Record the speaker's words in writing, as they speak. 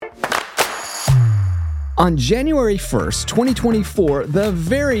On January 1st, 2024, the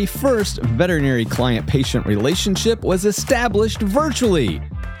very first veterinary client-patient relationship was established virtually.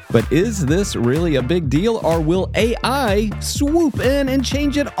 But is this really a big deal, or will AI swoop in and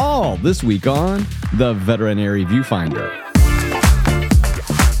change it all? This week on the Veterinary Viewfinder.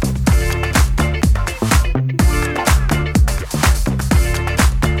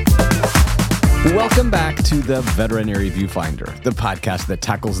 Welcome back to the Veterinary Viewfinder, the podcast that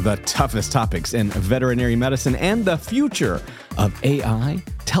tackles the toughest topics in veterinary medicine and the future of AI,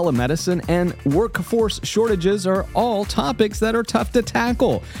 telemedicine, and workforce shortages are all topics that are tough to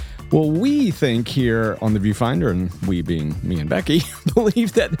tackle. Well, we think here on the Viewfinder, and we being me and Becky,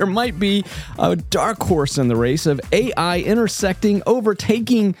 believe that there might be a dark horse in the race of AI intersecting,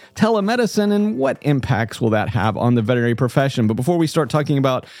 overtaking telemedicine, and what impacts will that have on the veterinary profession? But before we start talking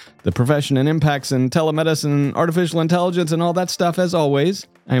about the profession and impacts in telemedicine, artificial intelligence, and all that stuff, as always,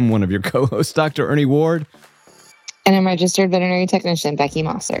 I am one of your co-hosts, Dr. Ernie Ward. And I'm registered veterinary technician, Becky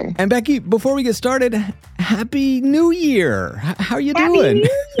Mosser. And Becky, before we get started, Happy New Year. How are you doing?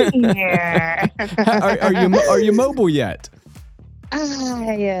 Happy New Year. Are you mobile yet?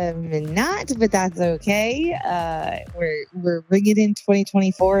 I am not, but that's okay. We're bringing in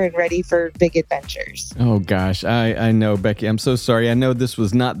 2024 and ready for big adventures. Oh gosh, I know, Becky. I'm so sorry. I know this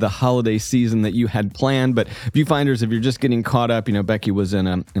was not the holiday season that you had planned, but Viewfinders, if you're just getting caught up, Becky was in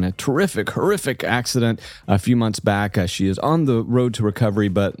a horrific accident a few months back. She is on the road to recovery,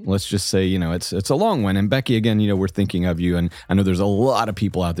 but let's just say, it's a long one. And Becky, again, we're thinking of you, and I know there's a lot of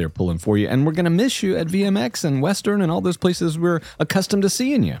people out there pulling for you, and we're going to miss you at VMX and Western and all those places we're accustomed to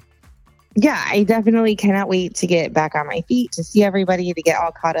seeing you. Yeah, I definitely cannot wait to get back on my feet, to see everybody, to get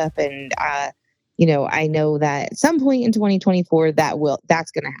all caught up. And, I know that at some point in 2024, that's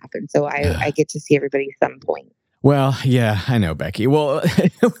going to happen. So I get to see everybody at some point. Well, yeah, I know, Becky. Well,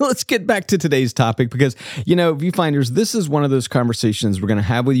 let's get back to today's topic because, Viewfinders, this is one of those conversations we're going to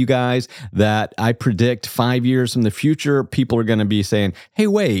have with you guys that I predict 5 years from the future, people are going to be saying, hey,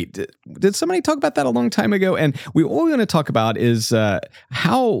 wait, did somebody talk about that a long time ago? And what we're going to talk about is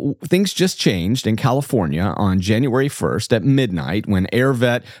how things just changed in California on January 1st at midnight when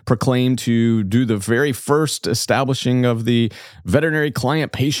AirVet proclaimed to do the very first establishing of the veterinary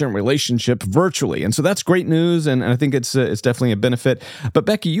client-patient relationship virtually. And so that's great news. And I think it's definitely a benefit. But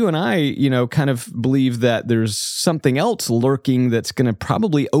Becky, you and I, kind of believe that there's something else lurking that's going to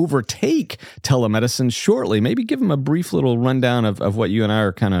probably overtake telemedicine shortly. Maybe give them a brief little rundown of what you and I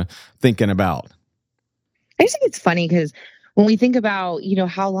are kind of thinking about. I just think it's funny because when we think about,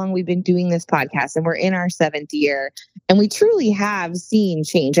 how long we've been doing this podcast and we're in our 7th year and we truly have seen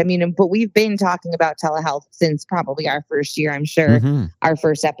change. But we've been talking about telehealth since probably our first year. I'm sure our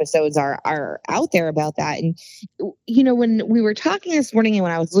first episodes are out there about that. And, when we were talking this morning and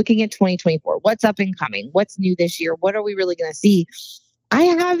when I was looking at 2024, what's up and coming, what's new this year, what are we really going to see? I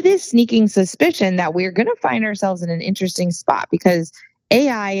have this sneaking suspicion that we're going to find ourselves in an interesting spot because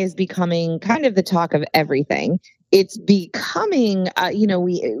AI is becoming kind of the talk of everything. It's becoming,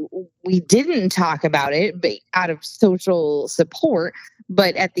 we didn't talk about it out of social support,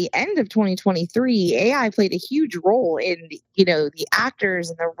 but at the end of 2023, AI played a huge role in, the actors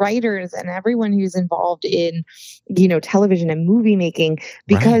and the writers and everyone who's involved in, television and movie making,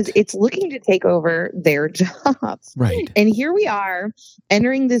 because it's looking to take over their jobs. Right. And here we are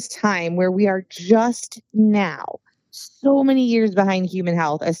entering this time where we are just now, so many years behind human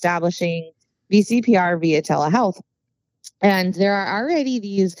health, establishing VCPR via telehealth. And there are already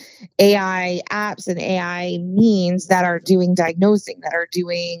these AI apps and AI means that are doing diagnosing, that are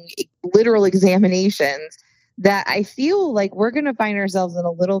doing literal examinations, that I feel like we're going to find ourselves in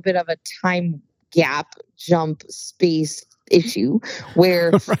a little bit of a time gap jump space issue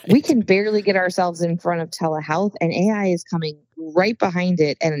where we can barely get ourselves in front of telehealth and AI is coming right behind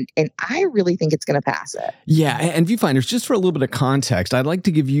it. And I really think it's going to pass it. Yeah. And Viewfinders, just for a little bit of context, I'd like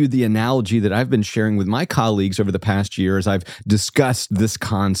to give you the analogy that I've been sharing with my colleagues over the past year as I've discussed this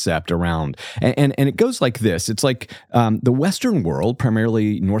concept around. And it goes like this. It's like the Western world,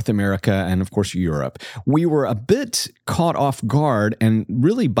 primarily North America and of course Europe, we were a bit caught off guard and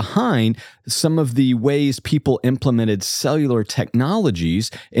really behind some of the ways people implemented cellular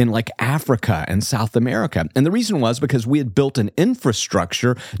technologies in like Africa and South America. And the reason was because we had built an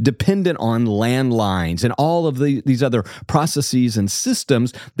infrastructure dependent on landlines and all of these other processes and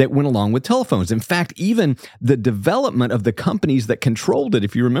systems that went along with telephones. In fact, even the development of the companies that controlled it,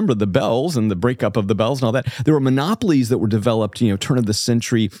 if you remember the bells and the breakup of the bells and all that, there were monopolies that were developed, turn of the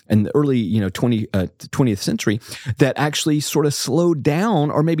century and the early, 20th century that actually sort of slowed down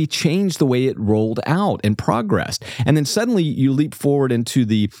or maybe changed the way it rolled out and progressed. And then suddenly you leap forward into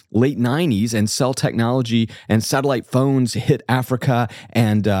the late 90s and cell technology and satellite phones hit Africa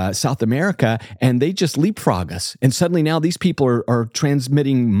and South America, and they just leapfrog us. And suddenly now these people are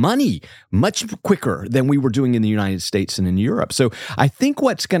transmitting money much quicker than we were doing in the United States and in Europe. So I think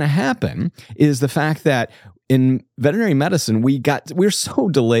what's going to happen is the fact that in veterinary medicine, we're so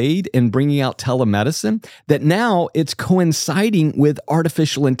delayed in bringing out telemedicine that now it's coinciding with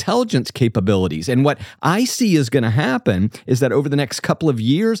artificial intelligence capabilities. And what I see is going to happen is that over the next couple of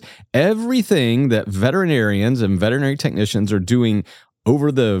years, everything that veterinarians and veterinary technicians are doing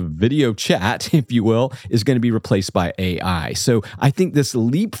over the video chat, if you will, is going to be replaced by AI. So I think this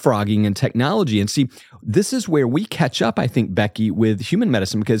leapfrogging in technology, and see, this is where we catch up, I think, Becky, with human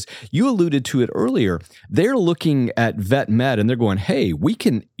medicine, because you alluded to it earlier. They're looking at vet med and they're going, hey, we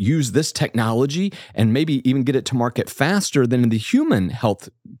can use this technology and maybe even get it to market faster than in the human health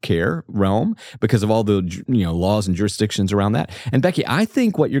care realm because of all the laws and jurisdictions around that. And Becky, I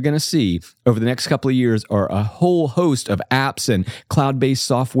think what you're going to see over the next couple of years are a whole host of apps and cloud-based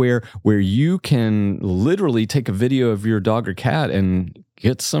software where you can literally take a video of your dog or cat and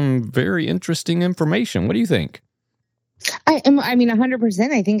get some very interesting information. What do you think? I mean,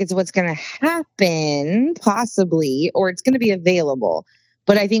 100%. I think it's what's going to happen, possibly, or it's going to be available.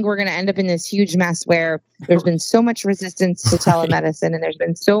 But I think we're going to end up in this huge mess where there's been so much resistance to telemedicine and there's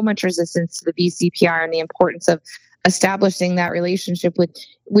been so much resistance to the BCPR and the importance of establishing that relationship with,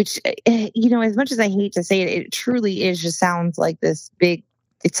 which, as much as I hate to say it, it truly is just sounds like this big,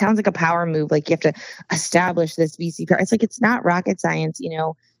 it sounds like a power move. Like you have to establish this BCPR. It's like, it's not rocket science,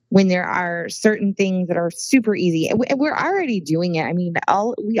 when there are certain things that are super easy. And we're already doing it. I mean,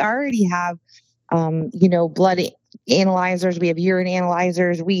 we already have, blood analyzers. We have urine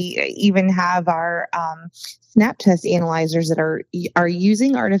analyzers. We even have our SNAP test analyzers that are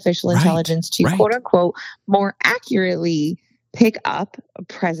using artificial intelligence to quote unquote more accurately pick up a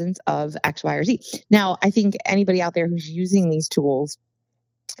presence of X, Y, or Z. Now, I think anybody out there who's using these tools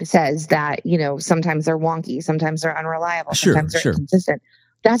says that, sometimes they're wonky, sometimes they're unreliable, sometimes they're inconsistent.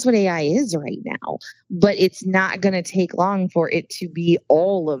 That's what AI is right now, but it's not going to take long for it to be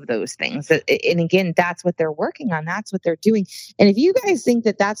all of those things. And again, that's what they're working on. That's what they're doing. And if you guys think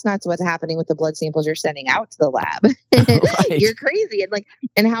that that's not what's happening with the blood samples you're sending out to the lab, you're crazy.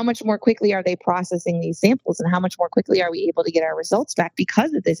 And how much more quickly are they processing these samples, and how much more quickly are we able to get our results back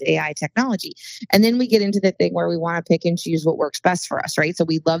because of this AI technology? And then we get into the thing where we want to pick and choose what works best for us, right? So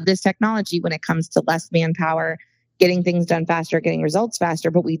we love this technology when it comes to less manpower, getting things done faster, getting results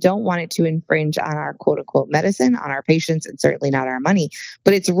faster, but we don't want it to infringe on our quote unquote medicine, on our patients, and certainly not our money.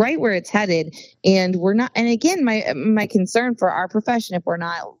 But it's right where it's headed. And we're not, and again, my concern for our profession, if we're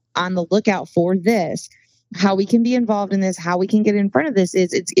not on the lookout for this, how we can be involved in this, how we can get in front of this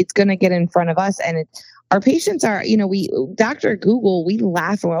is it's going to get in front of us. And our patients are, Dr. Google, we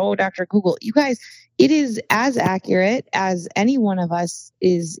laugh, oh, Dr. Google, you guys, it is as accurate as any one of us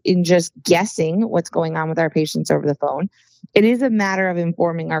is in just guessing what's going on with our patients over the phone. It is a matter of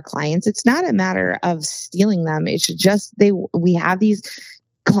informing our clients. It's not a matter of stealing them. It's just we have these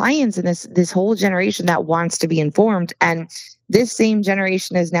clients in this whole generation that wants to be informed, and this same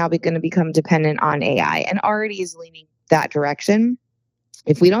generation is now going to become dependent on AI and already is leaning that direction.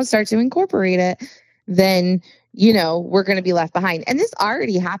 If we don't start to incorporate it, then we're going to be left behind. And this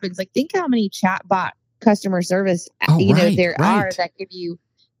already happens. Like, think how many chatbot customer service, there are that give you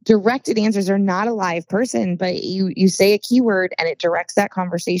directed answers. They're not a live person, but you say a keyword and it directs that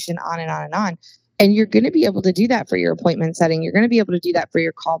conversation on and on and on. And you're going to be able to do that for your appointment setting. You're going to be able to do that for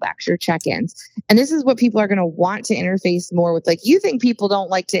your callbacks, your check-ins. And this is what people are going to want to interface more with. Like, you think people don't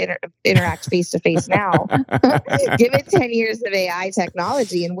like to interact face-to-face now. Give it 10 years of AI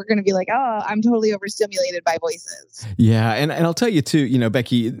technology, and we're going to be like, oh, I'm totally overstimulated by voices. Yeah. And I'll tell you too,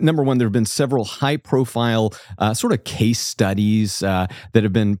 Becky, number one, there have been several high-profile sort of case studies that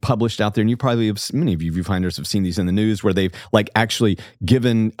have been published out there. And many of you viewfinders have seen these in the news where they've actually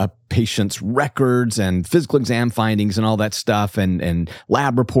given a patient's record records and physical exam findings and all that stuff and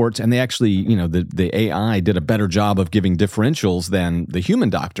lab reports. And they actually, the AI did a better job of giving differentials than the human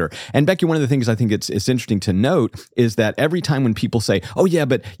doctor. And Becky, one of the things I think it's interesting to note is that every time when people say, oh yeah,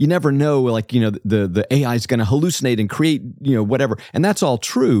 but you never know, the AI is going to hallucinate and create, whatever. And that's all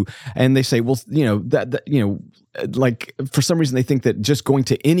true. And they say, well, like for some reason they think that just going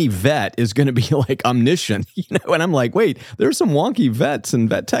to any vet is going to be like omniscient, and I'm like, wait, there's some wonky vets and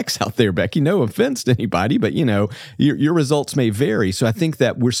vet techs out there, Becky, no offense to anybody, but your results may vary. So I think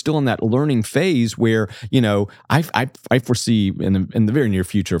that we're still in that learning phase where, I foresee in the very near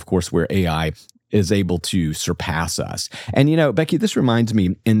future, of course, where AI is able to surpass us. And, Becky, this reminds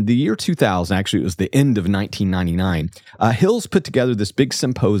me, in the year 2000, actually, it was the end of 1999, Hills put together this big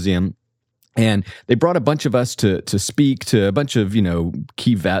symposium. And they brought a bunch of us to speak to a bunch of,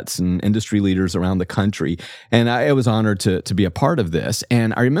 key vets and industry leaders around the country. And I was honored to be a part of this.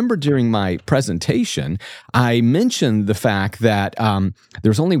 And I remember during my presentation, I mentioned the fact that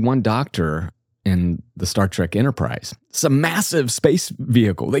there's only one doctor in the Star Trek Enterprise. It's a massive space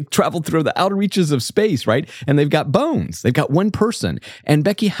vehicle. They traveled through the outer reaches of space, right? And they've got bones. They've got one person. And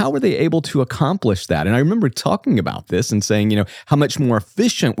Becky, how were they able to accomplish that? And I remember talking about this and saying, how much more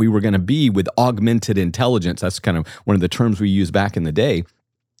efficient we were going to be with augmented intelligence. That's kind of one of the terms we used back in the day.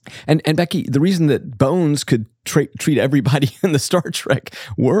 And Becky, the reason that Bones could treat everybody in the Star Trek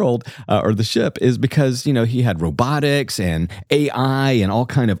world or the ship is because, he had robotics and AI and all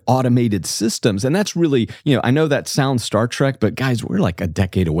kind of automated systems. And that's really, I know that sounds Star Trek, but guys, we're like a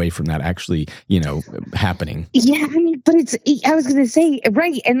decade away from that actually, happening. Yeah, but I was going to say,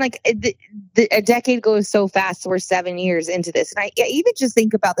 right. And a decade goes so fast. So we're 7 years into this. And I even just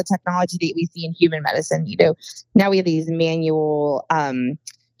think about the technology that we see in human medicine. Now we have these manual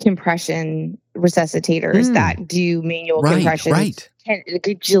compression resuscitators that do manual compression a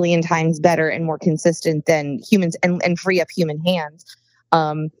gajillion times better and more consistent than humans and free up human hands.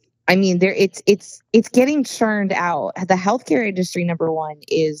 It's getting churned out. The healthcare industry, number one,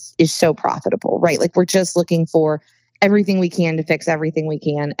 is so profitable, right? Like we're just looking for everything we can to fix everything we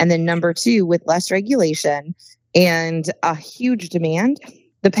can. And then number two, with less regulation and a huge demand,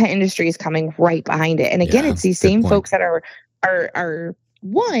 the pet industry is coming right behind it. And again, it's these same folks that are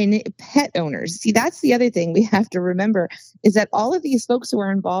one, pet owners. See, that's the other thing we have to remember is that all of these folks who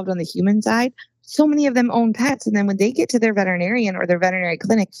are involved on the human side, so many of them own pets. And then when they get to their veterinarian or their veterinary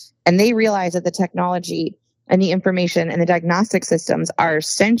clinic and they realize that the technology and the information and the diagnostic systems are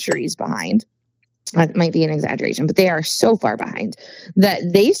centuries behind, that might be an exaggeration, but they are so far behind that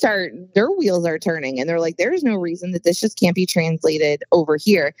their wheels are turning and they're like, there's no reason that this just can't be translated over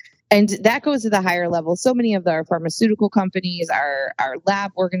here. And that goes to the higher level. So many of our pharmaceutical companies, our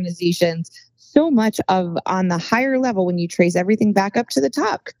lab organizations, so much of on the higher level, when you trace everything back up to the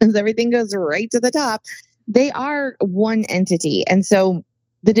top, because everything goes right to the top, they are one entity. And so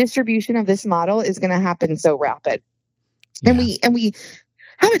the distribution of this model is going to happen so rapid. Yeah. And we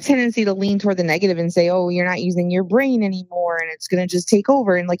have a tendency to lean toward the negative and say, oh, you're not using your brain anymore and it's going to just take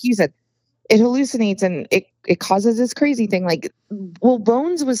over. And like you said, it hallucinates and it causes this crazy thing. Like, well,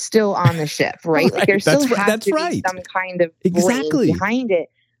 Bones was still on the ship, right? Like there still has to be some kind of brain behind it,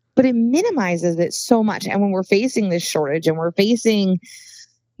 but it minimizes it so much. And when we're facing this shortage and we're facing,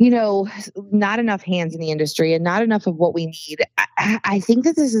 not enough hands in the industry and not enough of what we need, I think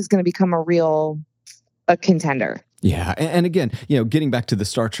that this is going to become a contender. Yeah. And again, getting back to the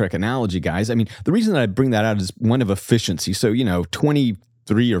Star Trek analogy, guys, the reason that I bring that out is one of efficiency. So,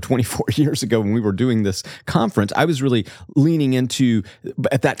 23 or 24 years ago when we were doing this conference, I was really leaning into,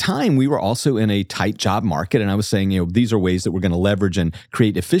 at that time, we were also in a tight job market. And I was saying, these are ways that we're going to leverage and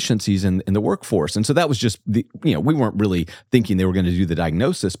create efficiencies in the workforce. And so that was just we weren't really thinking they were going to do the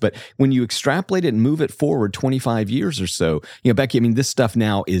diagnosis. But when you extrapolate it and move it forward 25 years or so, Becky, this stuff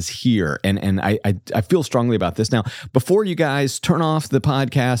now is here. And I feel strongly about this. Now, before you guys turn off the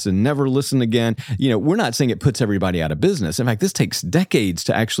podcast and never listen again, we're not saying it puts everybody out of business. In fact, this takes decades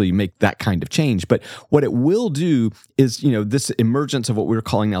to actually make that kind of change. But what it will do is, this emergence of what we're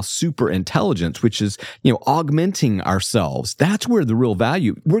calling now super intelligence, which is, augmenting ourselves. That's where the real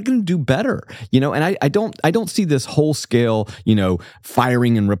value, we're going to do better, and I don't see this whole scale,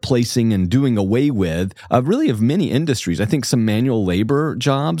 firing and replacing and doing away with really of many industries. I think some manual labor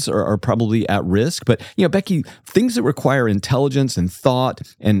jobs are probably at risk, but, Becky, things that require intelligence and thought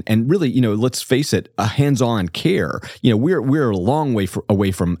and really, let's face it, a hands-on care, we're a long way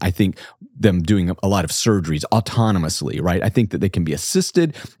away from, I think, them doing a lot of surgeries autonomously, right? I think that they can be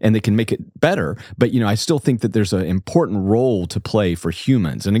assisted and they can make it better. But, I still think that there's an important role to play for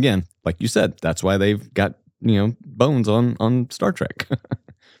humans. And again, like you said, that's why they've got, Bones on Star Trek.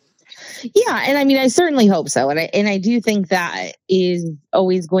 Yeah, and I mean, I certainly hope so, and I do think that is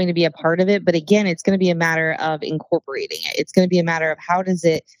always going to be a part of it. But again, it's going to be a matter of incorporating it. It's going to be a matter of how does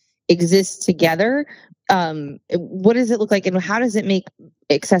it exist together. What does it look like, and how does it make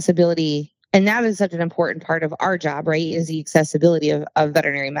accessibility? And that is such an important part of our job, right? Is the accessibility of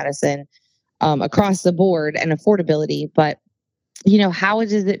veterinary medicine across the board and affordability. But how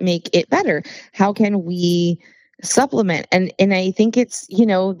does it make it better? How can we supplement? And I think it's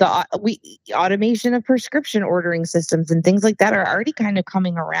the automation of prescription ordering systems and things like that are already kind of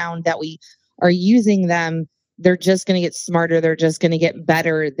coming around, that we are using them. They're just going to get smarter. They're just going to get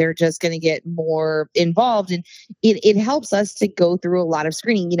better. They're just going to get more involved, and it helps us to go through a lot of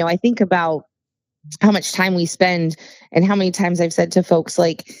screening. I think about how much time we spend and how many times I've said to folks,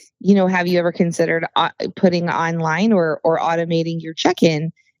 like, have you ever considered putting online or automating your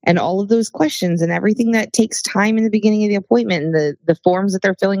check-in and all of those questions and everything that takes time in the beginning of the appointment, and the forms that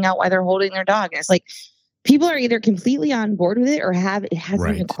they're filling out while they're holding their dog. And it's like, people are either completely on board with it or it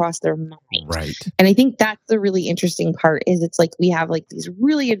hasn't even crossed their mind. Right. And I think that's the really interesting part, is it's like we have like these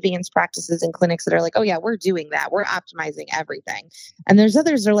really advanced practices and clinics that are like, oh yeah, we're doing that. We're optimizing everything. And there's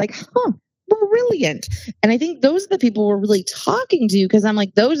others that are like, brilliant. And I think those are the people we're really talking to, because I'm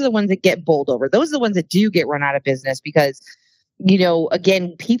like, those are the ones that get bowled over. Those are the ones that do get run out of business because,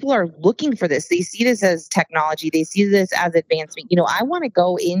 again, people are looking for this. They see this as technology. They see this as advancement. I want to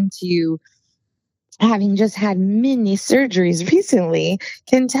go into, having just had many surgeries recently,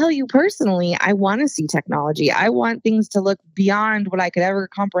 can tell you personally, I want to see technology. I want things to look beyond what I could ever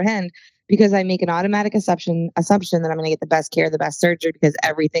comprehend, because I make an automatic assumption that I'm going to get the best care, the best surgery, because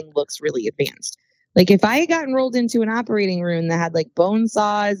everything looks really advanced. Like if I had gotten rolled into an operating room that had like bone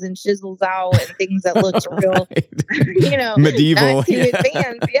saws and chisels out and things that looked real, medieval, not too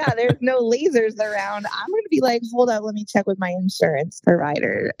advanced. Yeah, there's no lasers around. I'm going to be like, hold up, let me check with my insurance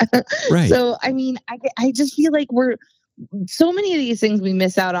provider. Right. So, I mean, I just feel like so many of these things we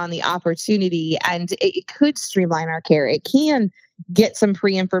miss out on the opportunity, and it could streamline our care. It can get some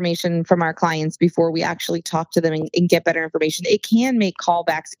pre-information from our clients before we actually talk to them and get better information. It can make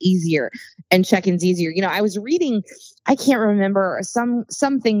callbacks easier and check-ins easier. I was reading, I can't remember,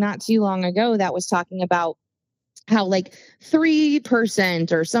 something not too long ago that was talking about how like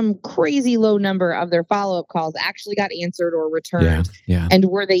 3% or some crazy low number of their follow-up calls actually got answered or returned. Yeah. And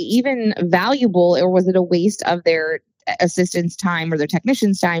were they even valuable, or was it a waste of their assistant's time or their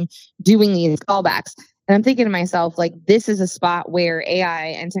technician's time doing these callbacks? And I'm thinking to myself, like, this is a spot where AI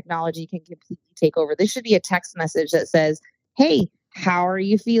and technology can completely take over. This should be a text message that says, hey, how are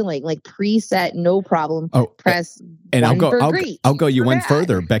you feeling? Like preset, no problem. Press and I'll go you one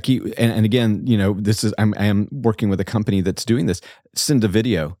further, Becky. And again, this is, I am working with a company that's doing this. Send a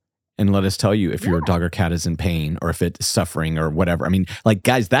video and let us tell you if your dog or cat is in pain or if it's suffering or whatever. I mean, like,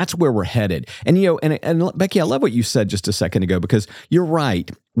 guys, that's where we're headed. And, and Becky, I love what you said just a second ago, because you're right.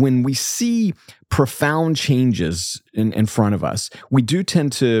 When we see profound changes in front of us, we do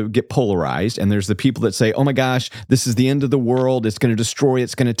tend to get polarized. And there's the people that say, oh my gosh, this is the end of the world. It's going to destroy,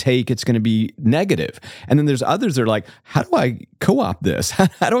 it's going to take, it's going to be negative. And then there's others that are like, how do I co-opt this?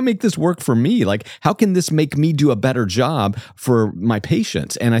 How do I make this work for me? Like, how can this make me do a better job for my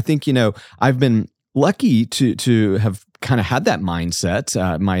patients? And I think, I've been lucky to have kind of had that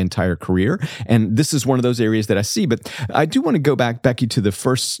mindset my entire career. And this is one of those areas that I see. But I do want to go back, Becky, to the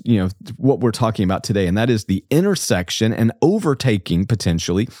first, what we're talking about today, and that is the intersection and overtaking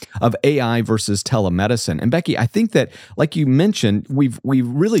potentially of AI versus telemedicine. And Becky, I think that, like you mentioned, we've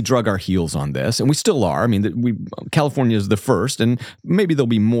really drug our heels on this, and we still are. I mean, California is the first, and maybe there'll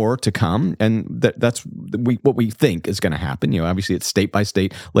be more to come. And that's what we think is going to happen. Obviously it's state by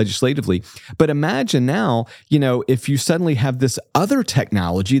state legislatively. But imagine now, if you suddenly have this other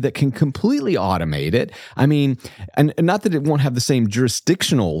technology that can completely automate it. I mean, and not that it won't have the same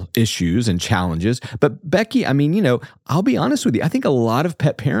jurisdictional issues and challenges, but Becky, I mean, I'll be honest with you. I think a lot of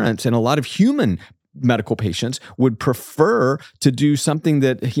pet parents and a lot of human medical patients would prefer to do something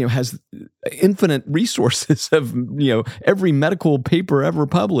that has infinite resources of every medical paper ever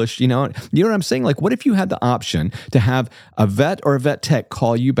published. You know what I'm saying? Like, what if you had the option to have a vet or a vet tech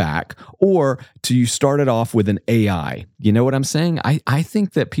call you back, or to you start it off with an AI? You know what I'm saying? I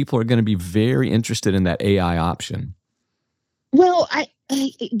think that people are going to be very interested in that AI option. Well,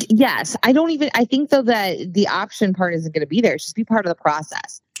 yes, I think though that the option part isn't going to be there. It's just be part of the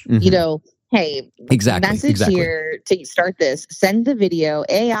process. Mm-hmm. Hey, message here to start this, send the video.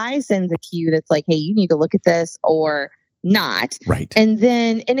 AI sends a cue that's like, hey, you need to look at this or not. Right. And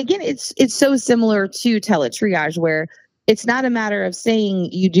again, it's so similar to teletriage, where it's not a matter of saying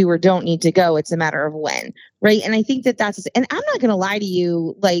you do or don't need to go. It's a matter of when. right? And I think and I'm not going to lie to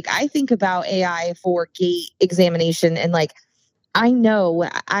you, like I think about AI for gait examination, and like I know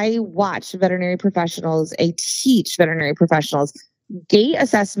I watch veterinary professionals, I teach veterinary professionals. Gait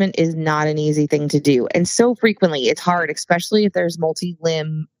assessment is not an easy thing to do. And so frequently it's hard, especially if there's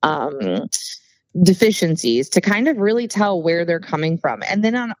multi-limb deficiencies, to kind of really tell where they're coming from. And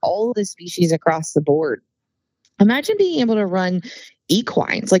then on all the species across the board, imagine being able to run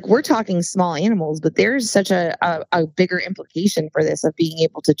equines. Like, we're talking small animals, but there's such a bigger implication for this of being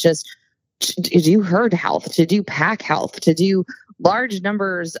able to just to do herd health, to do pack health, to do large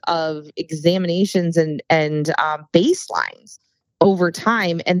numbers of examinations and baselines over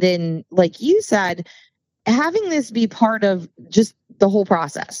time. And then, like you said, having this be part of just the whole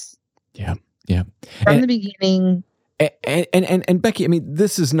process. Yeah. Yeah. From the beginning. And Becky, I mean,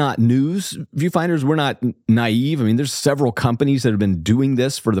 this is not news. Viewfinders, we're not naive. I mean, there's several companies that have been doing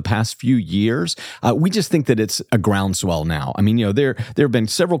this for the past few years. We just think that it's a groundswell now. I mean, there have been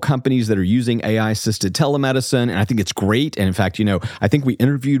several companies that are using AI-assisted telemedicine, and I think it's great. And in fact, I think we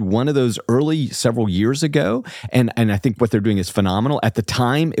interviewed one of those several years ago, and I think what they're doing is phenomenal. At the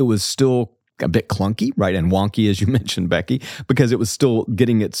time, it was still a bit clunky, right? And wonky, as you mentioned, Becky, because it was still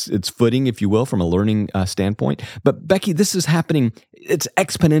getting its footing, if you will, from a learning standpoint. But Becky, this is happening. It's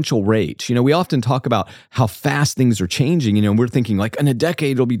exponential rates. We often talk about how fast things are changing, and we're thinking like in a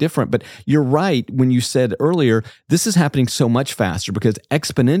decade it'll be different. But you're right when you said earlier, this is happening so much faster because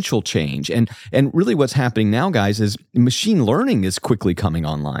exponential change. And really what's happening now, guys, is machine learning is quickly coming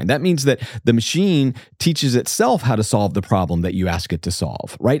online. That means that the machine teaches itself how to solve the problem that you ask it to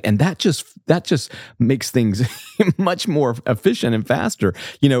solve, right? And that just makes things much more efficient and faster.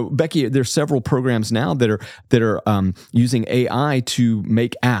 Becky, there's several programs now that are using AI to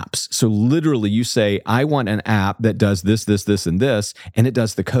make apps. So literally you say, I want an app that does this, this, this, and this, and it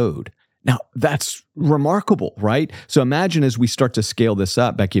does the code. Now, that's remarkable, right? So imagine as we start to scale this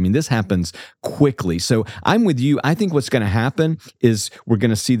up, Becky, I mean, this happens quickly. So I'm with you. I think what's going to happen is we're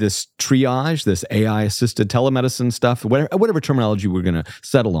going to see this triage, this AI-assisted telemedicine stuff, whatever terminology we're going to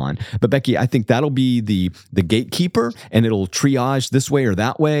settle on. But Becky, I think that'll be the gatekeeper, and it'll triage this way or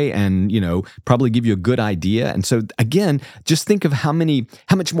that way, and probably give you a good idea. And so again, just think of how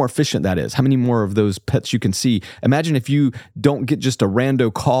much more efficient that is, how many more of those pets you can see. Imagine if you don't get just a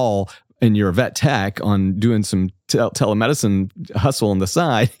rando call and you're a vet tech on doing some telemedicine hustle on the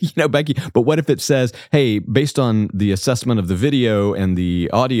side, Becky, but what if it says, hey, based on the assessment of the video and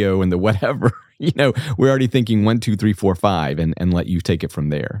the audio and the whatever, we're already thinking 1, 2, 3, 4, 5, and let you take it from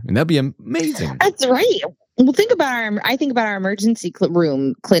there. And that'd be amazing. That's right. Well, I think about our emergency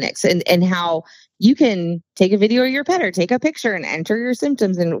room clinics and how you can take a video of your pet or take a picture and enter your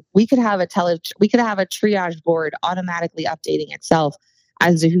symptoms. And we could have a triage board automatically updating itself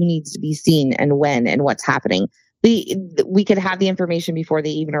as to who needs to be seen and when and what's happening. We could have the information before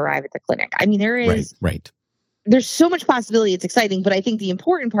they even arrive at the clinic. I mean, there is right. There's so much possibility. It's exciting, but I think the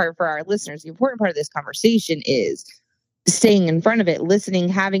important part for our listeners, the important part of this conversation is staying in front of it, listening,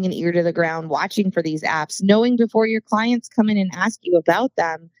 having an ear to the ground, watching for these apps, knowing before your clients come in and ask you about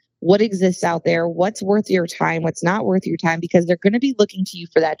them, what exists out there, what's worth your time, what's not worth your time, because they're going to be looking to you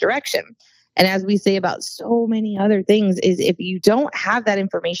for that direction. And as we say about so many other things, is if you don't have that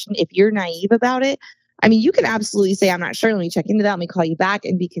information, if you're naive about it, I mean, you can absolutely say, I'm not sure, let me check into that, let me call you back,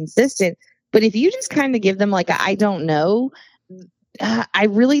 and be consistent. But if you just kind of give them like I don't know, I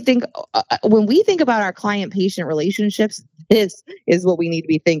really think when we think about our client-patient relationships, this is what we need to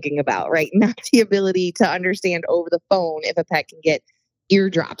be thinking about, right? Not the ability to understand over the phone if a pet can get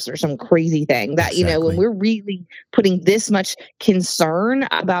eardrops or some crazy thing that, Exactly. When we're really putting this much concern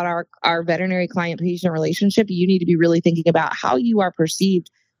about our veterinary client-patient relationship, you need to be really thinking about how you are perceived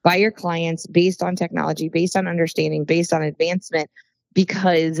by your clients based on technology, based on understanding, based on advancement,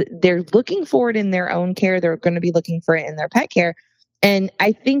 because they're looking for it in their own care. They're going to be looking for it in their pet care. And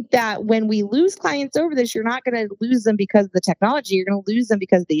I think that when we lose clients over this, you're not going to lose them because of the technology. You're going to lose them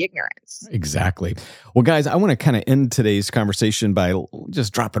because of the ignorance. Exactly. Well, guys, I want to kind of end today's conversation by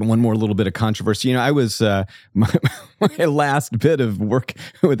just dropping one more little bit of controversy. I was my last bit of work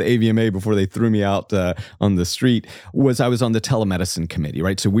with AVMA before they threw me out on the street was I was on the telemedicine committee,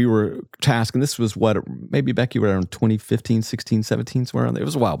 right? So we were tasked, and this was maybe Becky, were around 2015, 16, 17, somewhere around there. It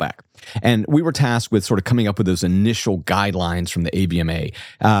was a while back. And we were tasked with sort of coming up with those initial guidelines from the AVMA.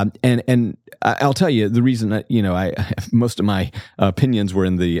 And I'll tell you the reason that, most of my opinions were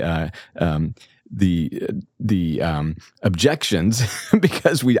in the objections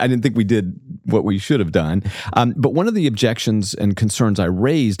because I didn't think we did what we should have done. But one of the objections and concerns I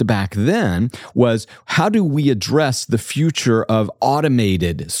raised back then was, how do we address the future of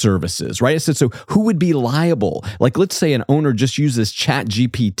automated services, right? I said, so who would be liable? Like, let's say an owner just uses Chat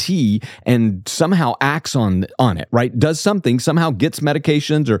GPT and somehow acts on it, right? Does something, somehow gets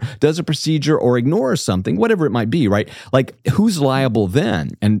medications or does a procedure or ignores something, whatever it might be, right? Like, who's liable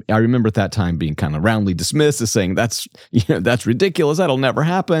then? And I remember at that time being kind of roundly dismissed as saying, that's ridiculous. That'll never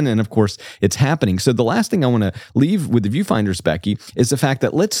happen. And of course, it's happening. So the last thing I want to leave with the viewfinders, Becky, is the fact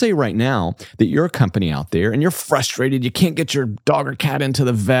that, let's say right now that you're a company out there and you're frustrated, you can't get your dog or cat into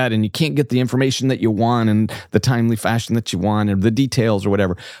the vet and you can't get the information that you want in the timely fashion that you want or the details or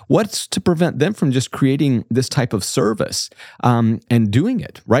whatever. What's to prevent them from just creating this type of service and doing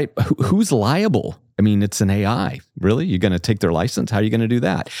it, right? Who's liable? I mean, it's an AI. Really? You're going to take their license? How are you going to do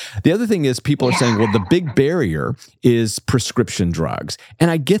that? The other thing is, people are saying, well, the big barrier is prescription drugs. And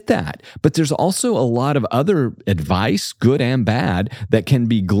I get that. But there's also a lot of other advice, good and bad, that can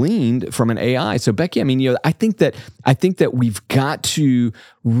be gleaned from an AI. So, Becky, I mean, I think that we've got to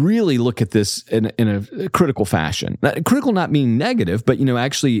really look at this in a critical fashion. Critical not meaning negative, but,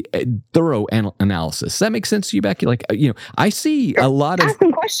 actually a thorough analysis. Does that make sense to you, Becky? Like, I see a lot of... Ask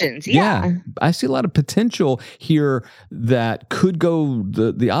some questions. Yeah. I see a lot of potential here that could go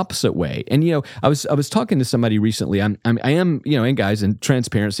the opposite way. And I was talking to somebody recently. I am and guys, in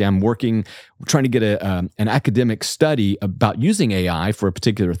transparency, I'm trying to get an academic study about using AI for a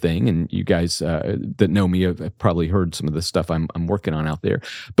particular thing. And you guys that know me have probably heard some of the stuff I'm working on out there.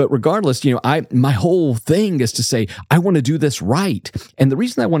 But regardless, my whole thing is to say, I want to do this right. And the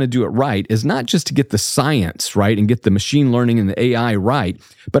reason I want to do it right is not just to get the science right and get the machine learning and the AI right,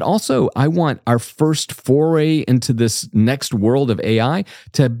 but also I want our first foray into this next world of AI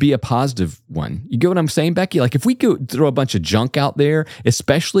to be a positive one. You get what I'm saying, Becky? Like, if we go throw a bunch of junk out there,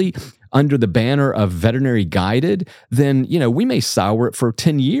 especially under the banner of veterinary guided, then, we may sour it for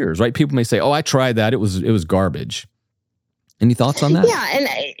 10 years, right? People may say, oh, I tried that. It was garbage. Any thoughts on that? Yeah.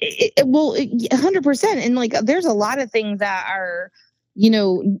 And 100%. And like, there's a lot of things that are,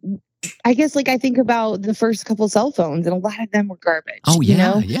 I guess, like, I think about the first couple cell phones, and a lot of them were garbage. Oh,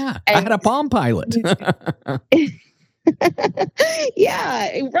 yeah. Yeah. And I had a Palm Pilot.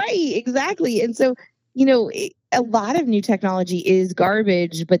 Yeah, right. Exactly. And so, a lot of new technology is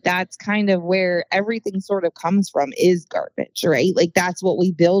garbage, but that's kind of where everything sort of comes from, is garbage, right? Like, that's what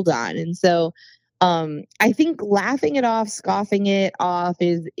we build on. And so I think laughing it off, scoffing it off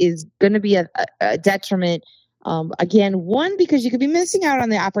is going to be a detriment. Again, one, because you could be missing out on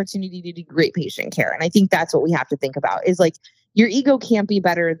the opportunity to do great patient care. And I think that's what we have to think about, is like, your ego can't be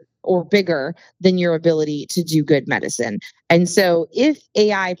better or bigger than your ability to do good medicine. And so if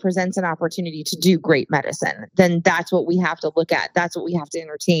AI presents an opportunity to do great medicine, then that's what we have to look at. That's what we have to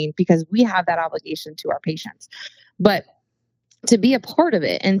entertain, because we have that obligation to our patients. But to be a part of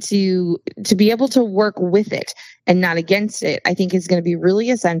it and to be able to work with it and not against it, I think is going to be really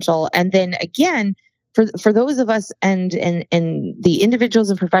essential. And then again, for those of us and the individuals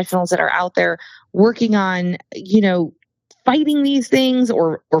and professionals that are out there working on, fighting these things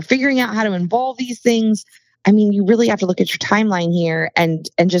or figuring out how to involve these things, I mean, you really have to look at your timeline here and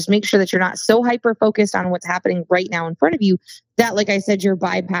just make sure that you're not so hyper focused on what's happening right now in front of you that, like I said, you're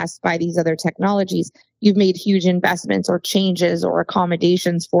bypassed by these other technologies. You've made huge investments or changes or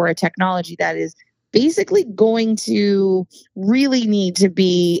accommodations for a technology that is basically going to really need to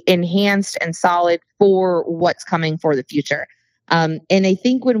be enhanced and solid for what's coming for the future. And I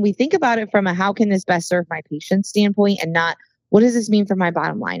think when we think about it from a how can this best serve my patient standpoint, and not what does this mean for my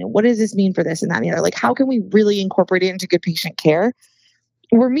bottom line, and what does this mean for this and that and the other, like, how can we really incorporate it into good patient care?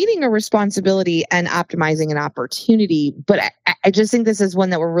 We're meeting a responsibility and optimizing an opportunity, but I just think this is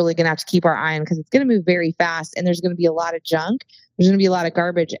one that we're really going to have to keep our eye on, because it's going to move very fast, and there's going to be a lot of junk. There's going to be a lot of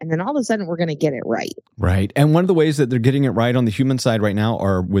garbage, and then all of a sudden we're going to get it right. Right. And one of the ways that they're getting it right on the human side right now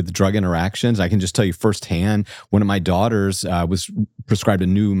are with drug interactions. I can just tell you firsthand, one of my daughters was prescribed a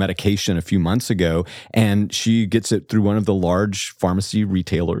new medication a few months ago, and she gets it through one of the large pharmacy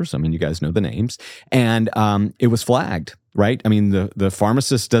retailers. I mean, you guys know the names. And it was flagged. Right? I mean, the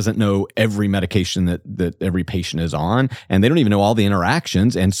pharmacist doesn't know every medication that every patient is on, and they don't even know all the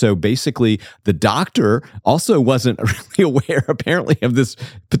interactions. And so basically, the doctor also wasn't really aware, apparently, of this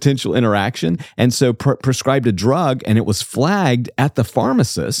potential interaction, and so prescribed a drug, and it was flagged at the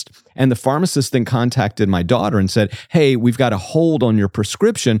pharmacist. And the pharmacist then contacted my daughter and said, hey, we've got a hold on your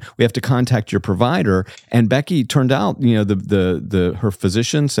prescription. We have to contact your provider. And Becky, turned out, her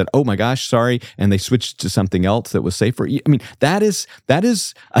physician said, oh my gosh, sorry. And they switched to something else that was safer. I mean, that is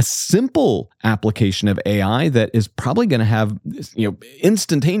a simple application of AI that is probably going to have,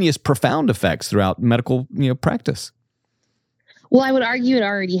 instantaneous, profound effects throughout medical, practice. Well, I would argue it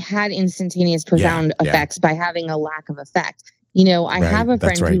already had instantaneous, profound effects by having a lack of effect. I have a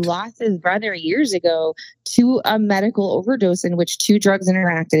friend who lost his brother years ago to a medical overdose in which 2 drugs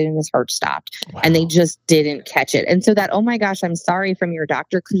interacted and his heart stopped. Wow. And they just didn't catch it. And so that, oh my gosh, I'm sorry from your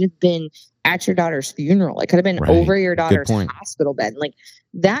doctor could have been at your daughter's funeral. It could have been over your daughter's hospital bed. Like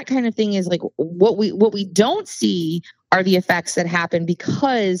that kind of thing is like what we don't see are the effects that happen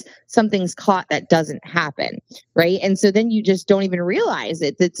because something's caught that doesn't happen, right? And so then you just don't even realize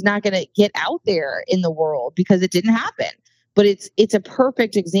it. It's not going to get out there in the world because it didn't happen. But it's a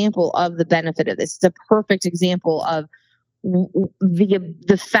perfect example of the benefit of this. It's a perfect example of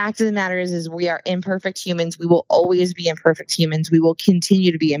the fact of the matter is we are imperfect humans. We will always be imperfect humans. We will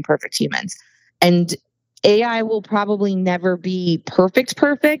continue to be imperfect humans. And AI will probably never be perfect,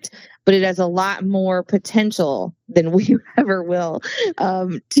 but it has a lot more potential than we ever will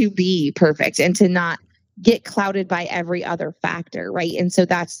to be perfect and to not get clouded by every other factor, right? And so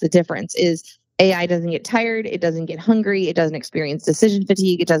that's the difference is AI doesn't get tired. It doesn't get hungry. It doesn't experience decision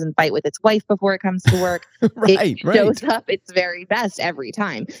fatigue. It doesn't fight with its wife before it comes to work. It shows up its very best every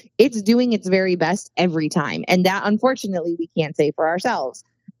time. It's doing its very best every time. And that, unfortunately, we can't say for ourselves.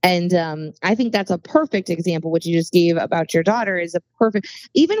 And I think that's a perfect example. What you just gave about your daughter is a perfect.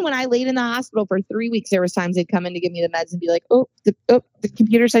 Even when I laid in the hospital for 3 weeks, there was times they'd come in to give me the meds and be like, the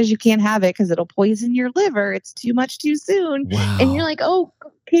computer says you can't have it because it'll poison your liver. It's too much too soon. Wow. And you're like, oh,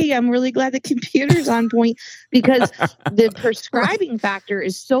 okay, I'm really glad the computer's on point because the prescribing factor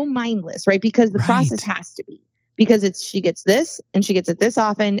is so mindless, right? Because the process has to be. Because she gets this and she gets it this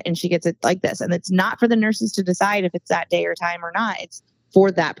often and she gets it like this. And it's not for the nurses to decide if it's that day or time or not. It's for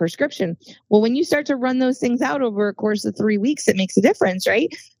that prescription. Well, when you start to run those things out over a course of 3 weeks, it makes a difference,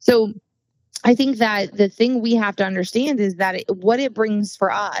 right? So I think that the thing we have to understand is that what it brings for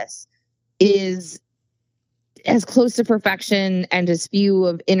us is as close to perfection and as few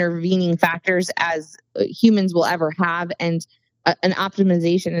of intervening factors as humans will ever have, and an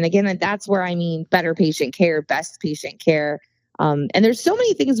optimization. And again, that's where I mean better patient care, best patient care. And there's so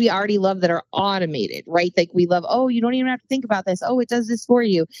many things we already love that are automated, right? Like we love, oh, you don't even have to think about this. Oh, it does this for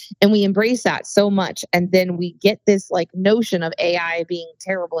you. And we embrace that so much. And then we get this like notion of AI being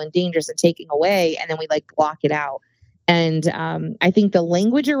terrible and dangerous and taking away. And then we like block it out. And I think the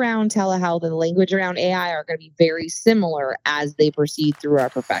language around telehealth and the language around AI are going to be very similar as they proceed through our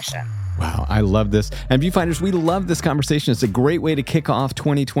profession. Wow, I love this. And viewfinders, we love this conversation. It's a great way to kick off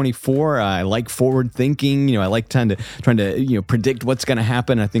 2024. I like forward thinking. I like trying to predict what's going to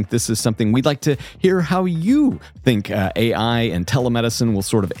happen. I think this is something we'd like to hear how you think AI and telemedicine will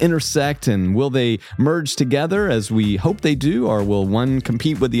sort of intersect, and will they merge together as we hope they do, or will one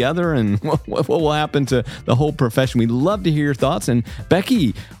compete with the other, and what will happen to the whole profession? We'd love to hear your thoughts. And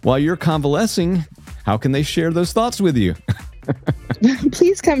Becky, while you're convalescing, how can they share those thoughts with you?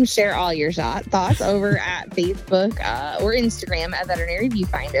 Please come share all your thoughts over at Facebook or Instagram at Veterinary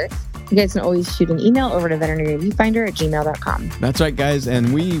Viewfinder. You guys can always shoot an email over to veterinaryviewfinder@gmail.com. That's right, guys.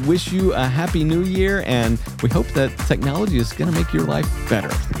 And we wish you a happy new year. And we hope that technology is going to make your life better.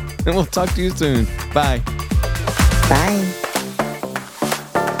 And we'll talk to you soon. Bye. Bye.